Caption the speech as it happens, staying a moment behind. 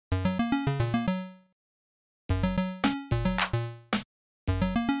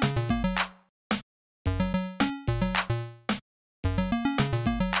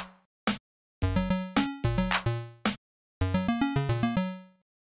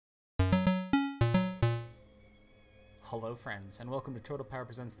Hello friends, and welcome to Turtle Power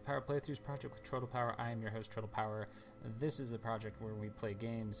Presents the Power Playthroughs project with Turtle Power. I am your host, Turtle Power. This is a project where we play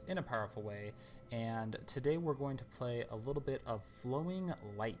games in a powerful way, and today we're going to play a little bit of Flowing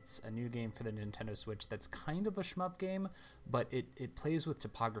Lights, a new game for the Nintendo Switch that's kind of a shmup game, but it plays with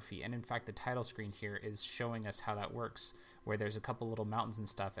topography, and in fact the title screen here is showing us how that works, where there's a couple little mountains and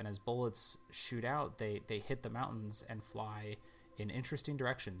stuff, and as bullets shoot out, they hit the mountains and fly in interesting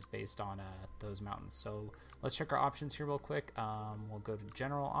directions based on those mountains. So let's check our options here real quick. We'll go to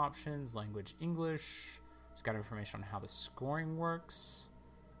general options, language English. It's got information on how the scoring works.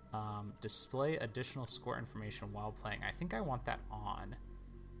 Display additional score information while playing. I think I want that on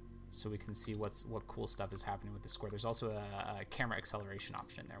so we can see what cool stuff is happening with the score. There's also a camera acceleration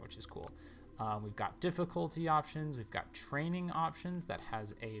option in there, which is cool. We've got difficulty options. We've got training options that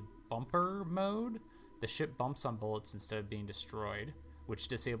has a bumper mode. The ship bumps on bullets instead of being destroyed, which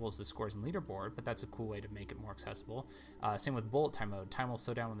disables the scores and leaderboard, but that's a cool way to make it more accessible. Same with bullet time mode. Time will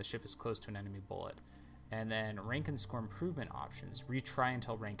slow down when the ship is close to an enemy bullet. And then rank and score improvement options. Retry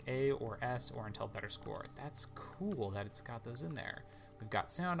until rank A or S or until better score. That's cool that it's got those in there. We've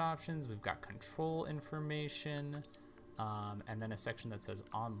got sound options. We've got control information. And then a section that says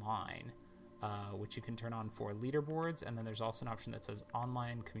online, which you can turn on for leaderboards. And then there's also an option that says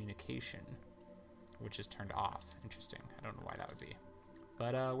online communication, which is turned off. Interesting. I don't know why that would be.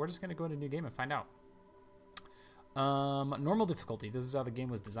 But we're just going to go into a new game and find out. Normal difficulty. This is how the game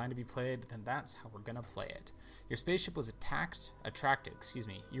was designed to be played, and that's how we're going to play it. Your spaceship was attracted,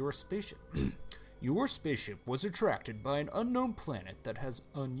 Your spaceship was attracted by an unknown planet that has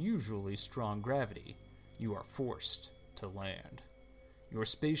unusually strong gravity. You are forced to land. Your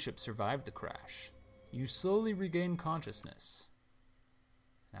spaceship survived the crash. You slowly regain consciousness.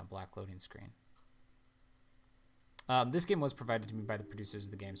 Now black loading screen. This game was provided to me by the producers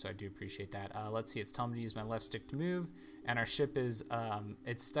of the game, so I do appreciate that. Let's see, it's telling me to use my left stick to move, and our ship is,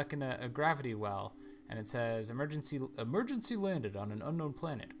 it's stuck in a gravity well, and it says, emergency landed on an unknown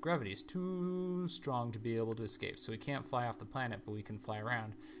planet. Gravity is too strong to be able to escape, so we can't fly off the planet, but we can fly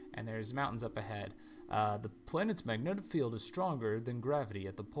around, and there's mountains up ahead. The planet's magnetic field is stronger than gravity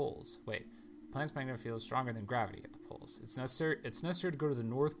at the poles. Wait, the planet's magnetic field is stronger than gravity at the poles. It's necessary to go to the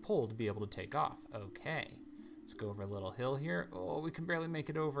North Pole to be able to take off. Okay. Let's go over a little hill here. Oh, we can barely make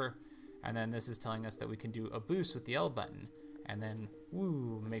it over. And then this is telling us that we can do a boost with the L button. And then,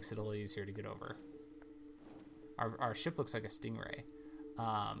 woo, makes it a little easier to get over. Our ship looks like a Stingray.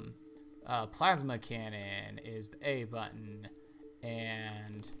 Plasma cannon is the A button.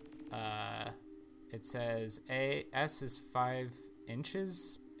 And it says S is 5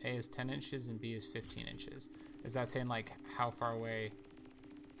 inches, A is 10 inches, and B is 15 inches. Is that saying like how far away?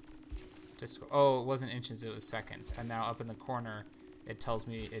 Oh, it wasn't inches, it was seconds. And now up in the corner, it shows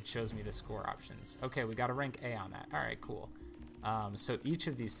me the score options. Okay, we got a rank A on that. All right, cool. So each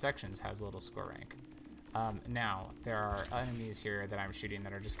of these sections has a little score rank. Now, there are enemies here that I'm shooting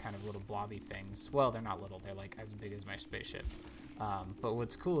that are just kind of little blobby things. Well, they're not little, they're like as big as my spaceship. But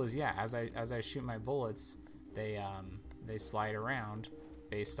what's cool is, yeah, as I shoot my bullets, they slide around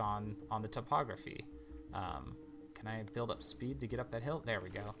based on the topography. Can I build up speed to get up that hill? There we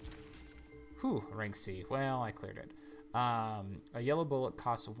go. Whew, rank C. Well, I cleared it. A yellow bullet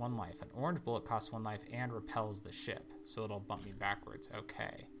costs 1 life. An orange bullet costs 1 life and repels the ship, so it'll bump me backwards.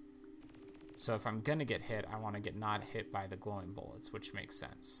 Okay. So if I'm gonna get hit, I want to get not hit by the glowing bullets, which makes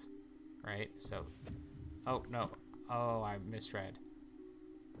sense, right? So, oh no, oh, I misread.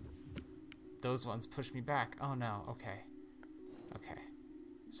 Those ones push me back. Oh no. Okay. Okay.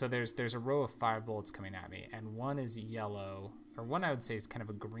 So there's a row of 5 bullets coming at me, and one is yellow, or one I would say is kind of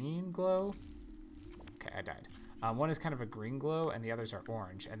a green glow. Okay, I died. One is kind of a green glow, and the others are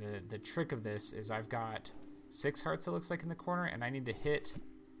orange. And the trick of this is I've got 6 hearts, it looks like, in the corner, and I need to hit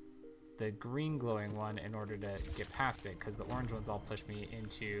the green glowing one in order to get past it, because the orange ones all push me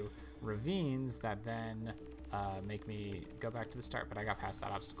into ravines that then make me go back to the start. But I got past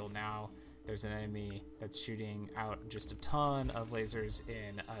that obstacle. Now there's an enemy that's shooting out just a ton of lasers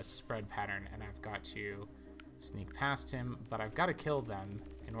in a spread pattern, and I've got to sneak past him, but I've got to kill them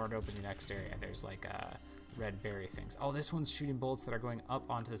in order to open the next area. There's like red berry things. Oh, this one's shooting bullets that are going up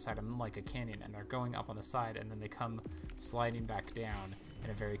onto the side. I'm like a canyon, and they're going up on the side, and then they come sliding back down in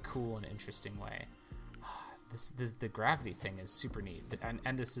a very cool and interesting way. The gravity thing is super neat,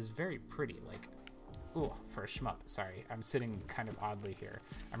 and this is very pretty. Like, ooh, for a shmup, sorry. I'm sitting kind of oddly here.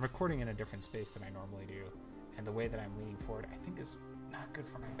 I'm recording in a different space than I normally do, and the way that I'm leaning forward, I think is not good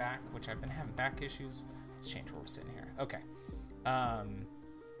for my back, which I've been having back issues. Let's change where we're sitting here. Okay.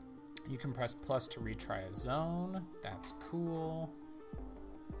 You can press plus to retry a zone. That's cool.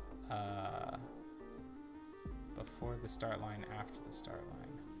 before the start line, after the start line.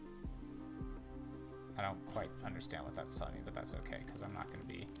 I don't quite understand what that's telling me, but that's okay, because I'm not going to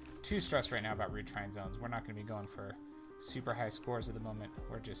be too stressed right now about retrying zones. We're not going to be going for super high scores at the moment.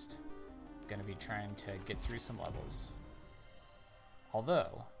 We're just going to be trying to get through some levels.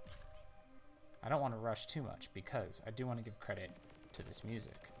 Although, I don't want to rush too much, because I do want to give credit to this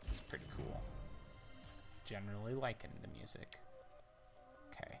music. It's pretty cool. Generally liking the music.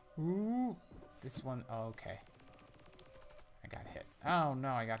 Okay. Ooh, this one, oh, okay. I got hit. Oh no,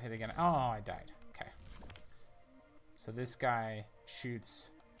 I got hit again. Oh, I died. Okay. So this guy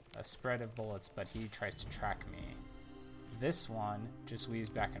shoots a spread of bullets, but he tries to track me. This one just weaves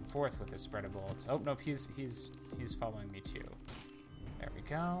back and forth with a spread of bullets. Oh nope, he's following me too. There we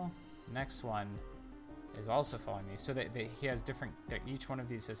go. Next one is also following me. So that he has different. Each one of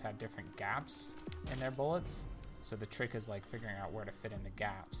these has had different gaps in their bullets. So the trick is like figuring out where to fit in the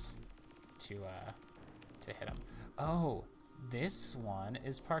gaps to hit him. Oh, this one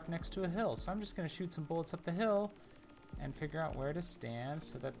is parked next to a hill. So I'm just gonna shoot some bullets up the hill and figure out where to stand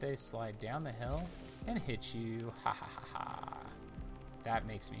so that they slide down the hill and hit you. Ha ha ha ha. That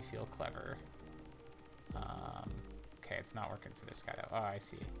makes me feel clever. Okay, it's not working for this guy though. Oh, I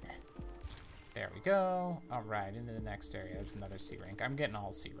see. There we go. All right, into the next area. That's another C rank. I'm getting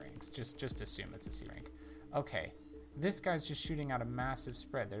all C ranks. Just assume it's a C rank. Okay, this guy's just shooting out a massive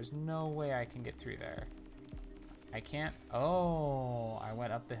spread. There's no way I can get through there. I can't. Oh, I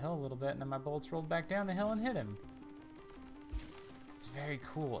went up the hill a little bit and then my bullets rolled back down the hill and hit him. It's very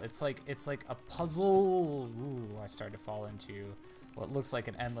cool. It's like a puzzle. Ooh, I started to fall into what looks like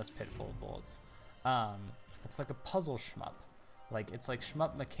an endless pit full of bullets. It's like a puzzle shmup. Like it's like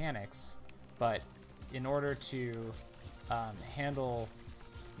shmup mechanics, but in order to handle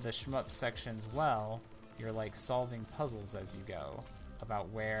the shmup sections well, you're like solving puzzles as you go about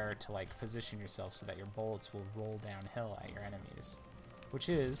where to like position yourself so that your bullets will roll downhill at your enemies, which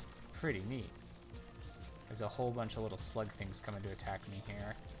is pretty neat. There's a whole bunch of little slug things coming to attack me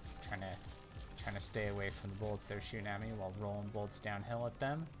here, trying to stay away from the bullets they're shooting at me while rolling bullets downhill at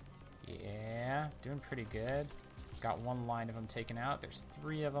them. Yeah, doing pretty good. Got one line of them taken out. There's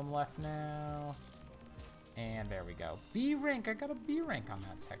 3 of them left now. And there we go. B rank. I got a B rank on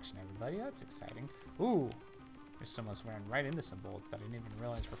that section, everybody. That's exciting. Ooh, there's someone ran right into some bullets that I didn't even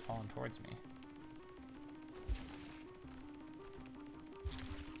realize were falling towards me.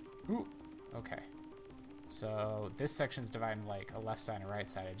 Ooh, okay. So this section's divided in like a left side and a right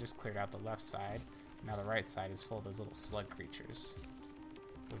side. I just cleared out the left side. Now the right side is full of those little slug creatures,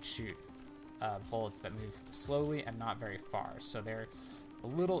 which shoot bullets that move slowly and not very far. So they're a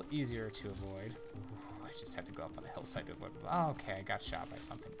little easier to avoid. Ooh, I just had to go up on the hillside to avoid them. Oh, okay, I got shot by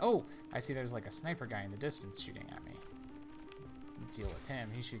something. Oh, I see there's like a sniper guy in the distance shooting at me. Deal with him.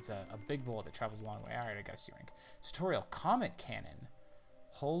 He shoots a big bullet that travels a long way. All right, I got a C rank. Tutorial, Comet Cannon.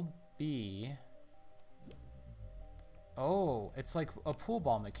 Hold B. Oh, it's like a pool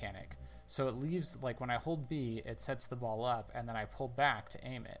ball mechanic. So it leaves, like when I hold B, it sets the ball up, and then I pull back to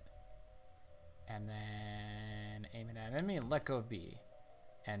aim it. And then aim it at an enemy and let go of B.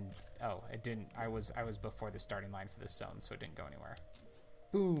 And, oh, it didn't, I was before the starting line for this zone, so it didn't go anywhere.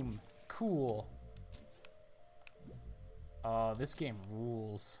 Boom. Cool. Oh, this game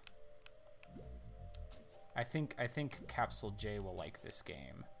rules. I think Capsule J will like this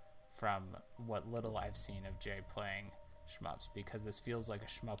game from what little I've seen of Jay playing shmups, because this feels like a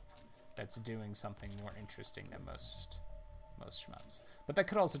shmup that's doing something more interesting than most shmups. But that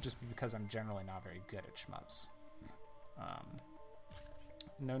could also just be because I'm generally not very good at shmups.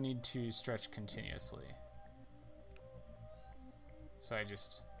 No need to stretch continuously. So I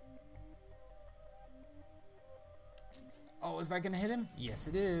just... Oh, is that gonna hit him? Yes,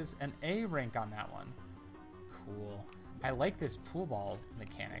 it is. An A rank on that one. Cool. I like this pool ball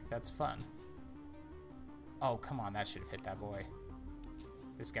mechanic. That's fun. Oh, come on. That should have hit that boy.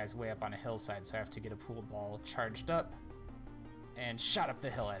 This guy's way up on a hillside, so I have to get a pool ball charged up and shot up the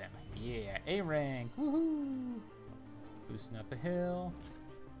hill at him. Yeah, A rank. Woohoo! Boosting up a hill.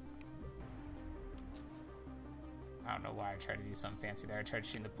 I don't know why I tried to do something fancy there. I tried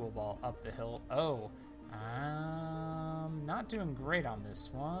shooting the pool ball up the hill. Oh, I'm not doing great on this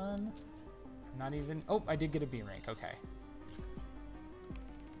one. Not even... Oh, I did get a B rank. Okay.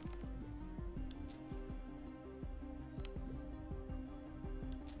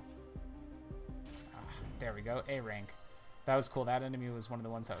 There we go. A rank. That was cool. That enemy was one of the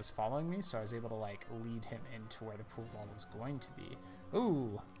ones that was following me, so I was able to, like, lead him into where the pool ball was going to be.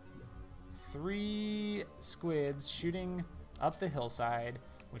 Ooh. 3 squids shooting up the hillside,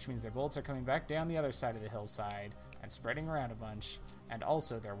 which means their bullets are coming back down the other side of the hillside and spreading around a bunch, and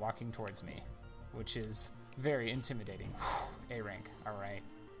also they're walking towards me, which is Very intimidating. A rank. All right.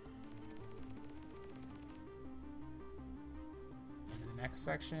 In the next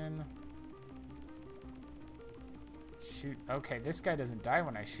section. Shoot. Okay, this guy doesn't die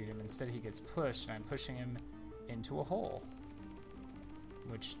when I shoot him. Instead, he gets pushed, and I'm pushing him into a hole,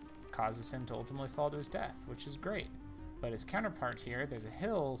 which causes him to ultimately fall to his death, which is great. But his counterpart here, there's a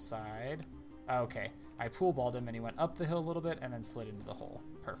hillside. Okay, I pool balled him, and he went up the hill a little bit and then slid into the hole.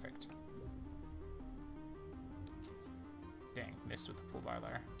 Perfect. Dang, missed with the pool ball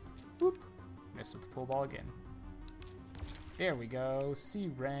there. Whoop. Missed with the pool ball again. There we go.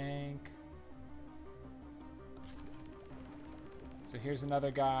 C rank. So here's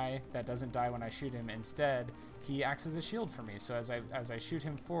another guy that doesn't die when I shoot him. Instead, he acts as a shield for me. So as I shoot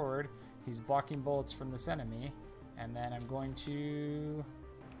him forward, he's blocking bullets from this enemy. And then I'm going to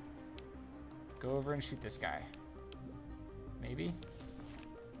go over and shoot this guy. Maybe?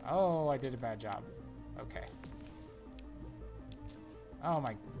 Oh, I did a bad job. Okay. Oh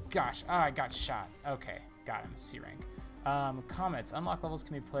my gosh. Ah, I got shot. Okay, got him. C rank. Comets. Unlock levels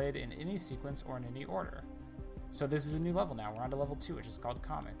can be played in any sequence or in any order. So this is a new level now. We're on to level 2, which is called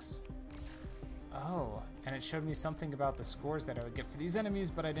Comics. Oh, and it showed me something about the scores that I would get for these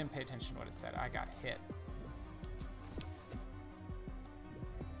enemies, but I didn't pay attention to what it said. I got hit.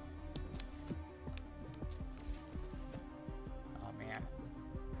 Oh man.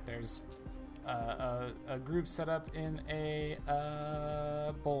 There's a group set up in a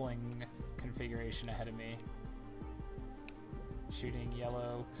bowling configuration ahead of me. Shooting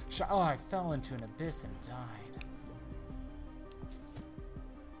yellow. Oh, I fell into an abyss and died.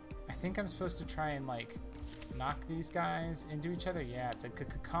 I think I'm supposed to try and, like, knock these guys into each other. Yeah, it's a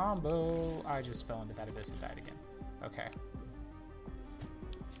combo. I just fell into that abyss and died again. Okay.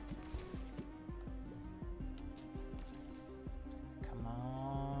 Come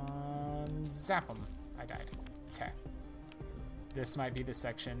on. Zap them. I died. Okay. This might be the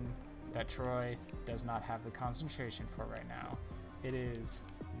section that Troy does not have the concentration for right now. It is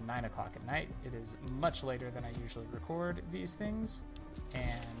 9 o'clock at night. It is much later than I usually record these things,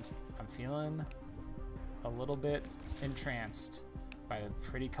 and I'm feeling a little bit entranced by the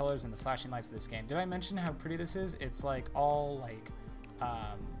pretty colors and the flashing lights of this game. Did I mention how pretty this is? It's like all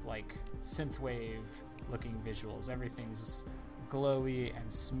like synthwave looking visuals. Everything's glowy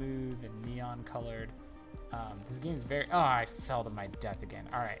and smooth and neon colored. This game's very... Oh, I fell to my death again.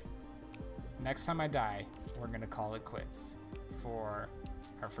 All right. Next time I die, we're going to call it quits for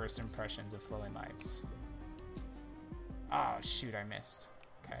our first impressions of Flowing Lights. Oh, shoot, I missed.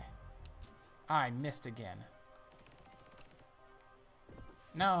 Okay. I missed again.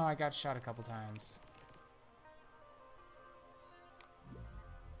 No, I got shot a couple times.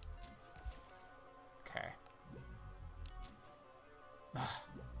 Okay. Ugh.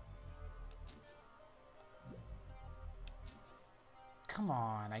 Come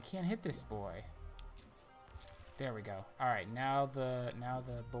on, I can't hit this boy. There we go. All right, now the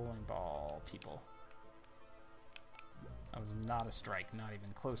bowling ball people. That was not a strike, not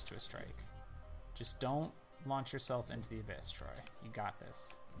even close to a strike. Just don't launch yourself into the abyss, Troy. You got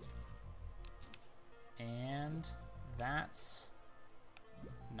this. And that's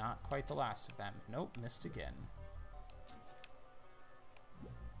not quite the last of them. Nope, missed again.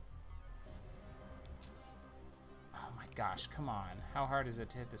 Oh my gosh, come on. How hard is it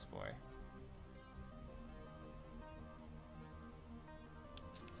to hit this boy?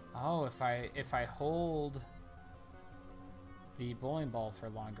 Oh, if I hold the bowling ball for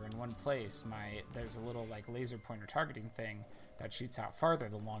longer in one place, there's a little like laser pointer targeting thing that shoots out farther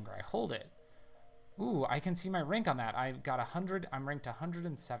the longer I hold it. Ooh, I can see my rank on that. I've got 100. I'm ranked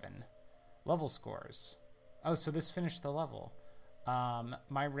 107 level scores. Oh, so this finished the level.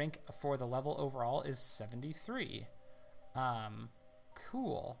 My rank for the level overall is 73.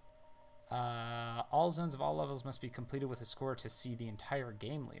 Cool. All zones of all levels must be completed with a score to see the entire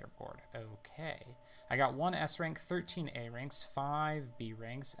game leaderboard. Okay. I got 1 S rank, 13 A ranks, 5 B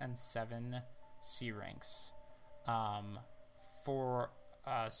ranks, and 7 C ranks. For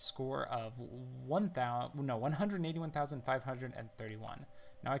a score of 181,531.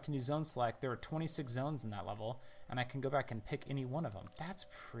 Now I can do zone select. There are 26 zones in that level, and I can go back and pick any one of them. That's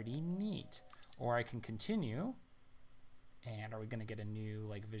pretty neat. Or I can continue. And are we going to get a new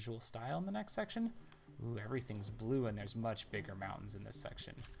like visual style in the next section? Ooh, everything's blue and there's much bigger mountains in this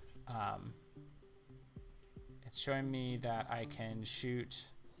section. It's showing me that I can shoot...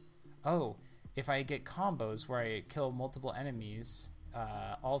 Oh, if I get combos where I kill multiple enemies,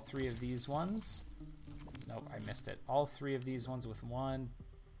 all 3 of these ones... Nope, I missed it. All 3 of these ones with 1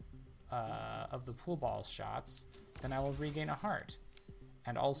 of the pool ball shots, then I will regain a heart.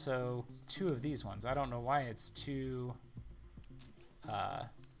 and also 2 of these ones. I don't know why it's 2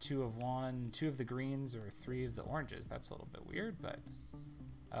 of one, 2 of the greens, or 3 of the oranges. That's a little bit weird, but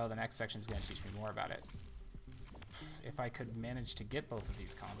oh, the next section is going to teach me more about it. If I could manage to get both of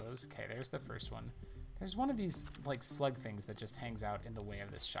these combos. Okay, there's the first one. There's one of these like slug things that just hangs out in the way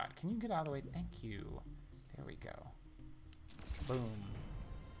of this shot. Can you get out of the way? Thank you. There we go. Boom.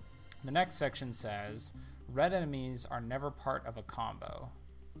 The next section says, red enemies are never part of a combo.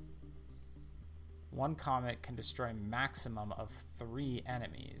 1 comet can destroy maximum of 3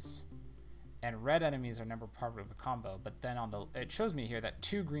 enemies. And red enemies are never part of a combo, but then it shows me here that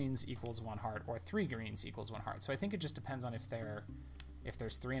 2 greens equals 1 heart, or 3 greens equals 1 heart. So I think it just depends on if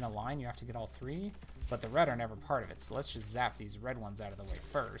there's 3 in a line, you have to get all 3, but the red are never part of it. So let's just zap these red ones out of the way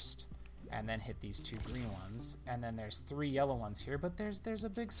first, and then hit these 2 green ones. And then there's 3 yellow ones here, but there's a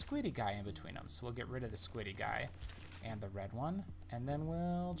big squiddy guy in between them. So we'll get rid of the squiddy guy and the red one, and then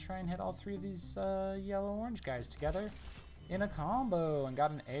we'll try and hit all 3 of these yellow-orange guys together in a combo, and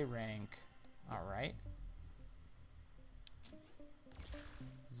got an A rank. All right.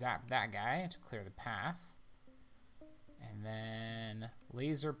 Zap that guy to clear the path. And then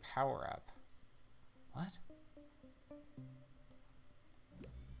laser power up. What?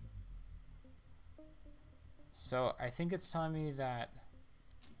 So I think it's telling me that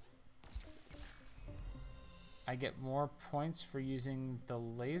I get more points for using the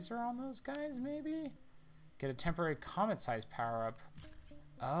laser on those guys, maybe? Get a temporary comet-sized power-up.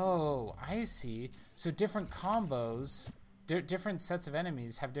 Oh, I see. So different combos, different sets of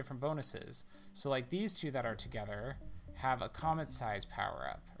enemies have different bonuses. So like these 2 that are together have a comet-sized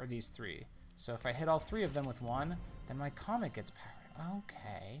power-up, or these 3. So if I hit all 3 of them with 1, then my comet gets powered.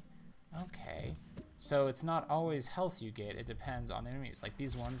 Okay, okay. So it's not always health you get, it depends on the enemies. Like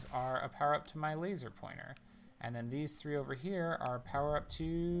these ones are a power-up to my laser pointer. And then these 3 over here are a power-up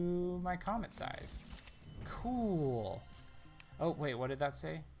to my comet size. Cool. Oh, wait, what did that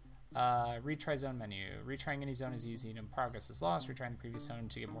say? Retry zone menu. Retrying any zone is easy and progress is lost. Retrying the previous zone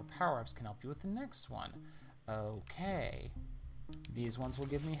to get more power-ups can help you with the next one. Okay. These ones will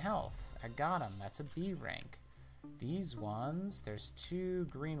give me health. I got them. That's a B rank. These ones, there's 2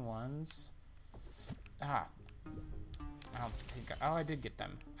 green ones. Ah. I don't think... Oh, I did get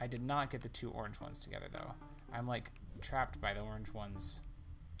them. I did not get the 2 orange ones together, though. I'm, like, trapped by the orange one's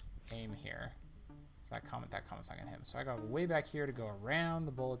aim here. So that comet's not gonna hit him. So I go way back here to go around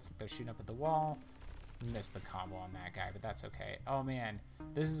the bullets that they're shooting up at the wall. Missed the combo on that guy, but that's okay. Oh man,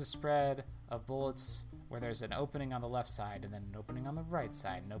 this is a spread of bullets where there's an opening on the left side and then an opening on the right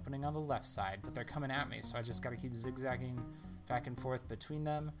side, an opening on the left side, but they're coming at me, so I just gotta keep zigzagging back and forth between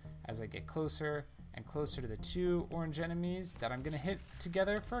them as I get closer and closer to the 2 orange enemies that I'm gonna hit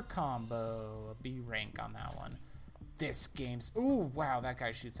together for a combo. A B rank on that one. This game's... Ooh, wow, that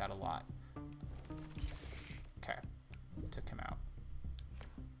guy shoots out a lot. Okay, took him out.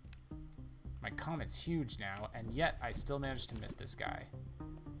 My comet's huge now, and yet I still managed to miss this guy.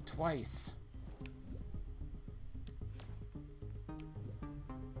 Twice.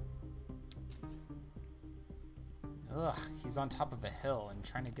 Ugh, he's on top of a hill, and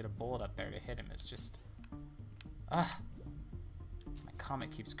trying to get a bullet up there to hit him is just... Ugh. My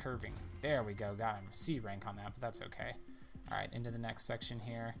comet keeps curving. There we go, got him. C rank on that, but that's okay. Alright, into the next section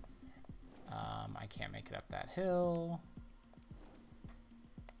here. I can't make it up that hill.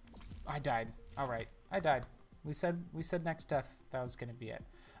 I died. All right, I died. We said next death. That was gonna be it.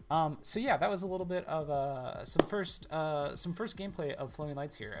 So yeah, that was a little bit of some first gameplay of Flowing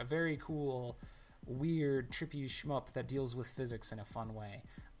Lights here. A very cool, weird, trippy shmup that deals with physics in a fun way.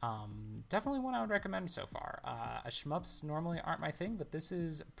 Definitely one I would recommend so far. Shmups normally aren't my thing, but this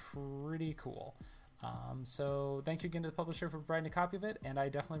is pretty cool. So thank you again to the publisher for providing a copy of it, and I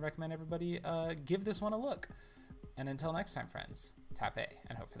definitely recommend everybody give this one a look. And until next time, friends, tap A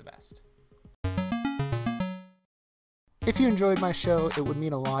and hope for the best. If you enjoyed my show, it would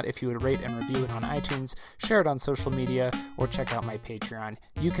mean a lot if you would rate and review it on iTunes, share it on social media, or check out my Patreon.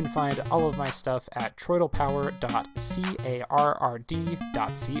 You can find all of my stuff at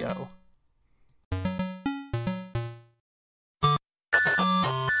troidalpower.carrd.co.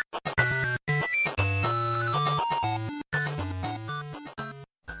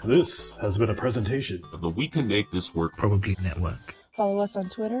 This has been a presentation of the We Can Make This Work Probably Network. Follow us on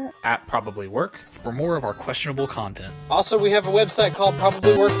Twitter At ProbablyWork. For more of our questionable content. Also, we have a website called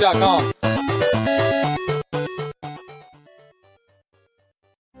probablywork.com.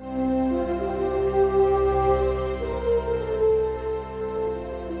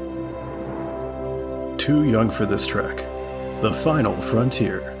 Too Young for This Trek. The Final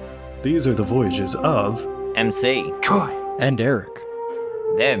Frontier. These are the voyages of MC, Troy, and Eric.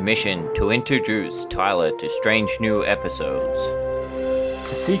 Their mission to introduce Tyler to strange new episodes.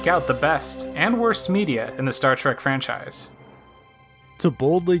 To seek out the best and worst media in the Star Trek franchise. To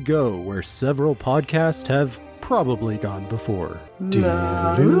boldly go where several podcasts have probably gone before.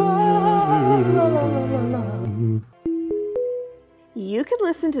 You can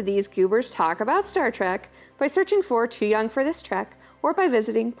listen to these goobers talk about Star Trek by searching for Too Young for This Trek or by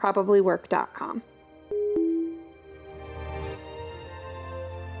visiting probablywork.com.